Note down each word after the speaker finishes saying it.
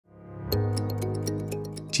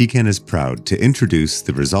Tecan is proud to introduce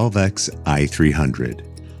the Resolvex i300,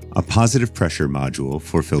 a positive pressure module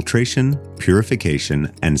for filtration,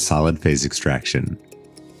 purification, and solid phase extraction.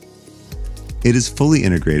 It is fully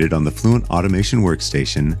integrated on the Fluent automation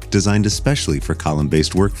workstation designed especially for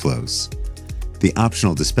column-based workflows. The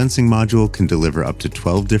optional dispensing module can deliver up to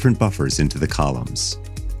 12 different buffers into the columns.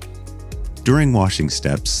 During washing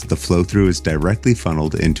steps, the flow-through is directly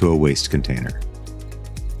funneled into a waste container.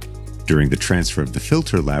 During the transfer of the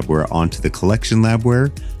filter labware onto the collection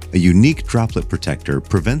labware, a unique droplet protector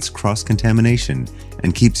prevents cross-contamination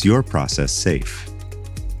and keeps your process safe.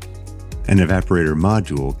 An evaporator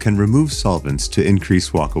module can remove solvents to increase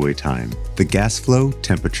walkaway time. The gas flow,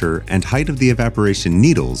 temperature, and height of the evaporation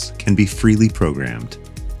needles can be freely programmed.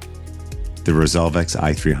 The Resolvex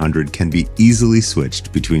i300 can be easily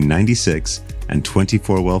switched between 96 and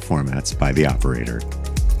 24 well formats by the operator.